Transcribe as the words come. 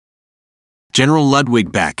General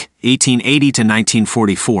Ludwig Beck, 1880 to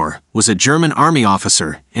 1944, was a German army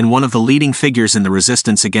officer and one of the leading figures in the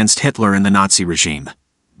resistance against Hitler and the Nazi regime.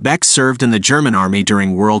 Beck served in the German army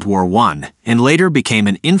during World War I and later became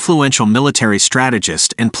an influential military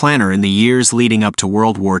strategist and planner in the years leading up to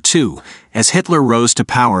World War II. As Hitler rose to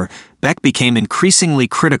power, Beck became increasingly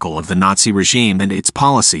critical of the Nazi regime and its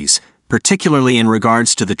policies, particularly in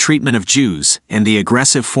regards to the treatment of Jews and the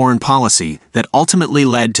aggressive foreign policy that ultimately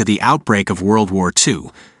led to the outbreak of World War II.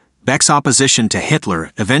 Beck's opposition to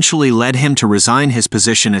Hitler eventually led him to resign his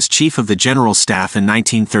position as Chief of the General Staff in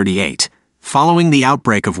 1938. Following the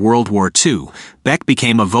outbreak of World War II, Beck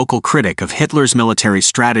became a vocal critic of Hitler's military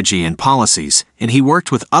strategy and policies, and he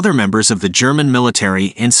worked with other members of the German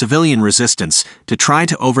military and civilian resistance to try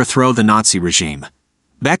to overthrow the Nazi regime.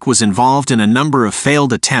 Beck was involved in a number of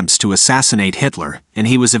failed attempts to assassinate Hitler, and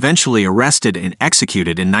he was eventually arrested and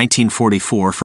executed in 1944 for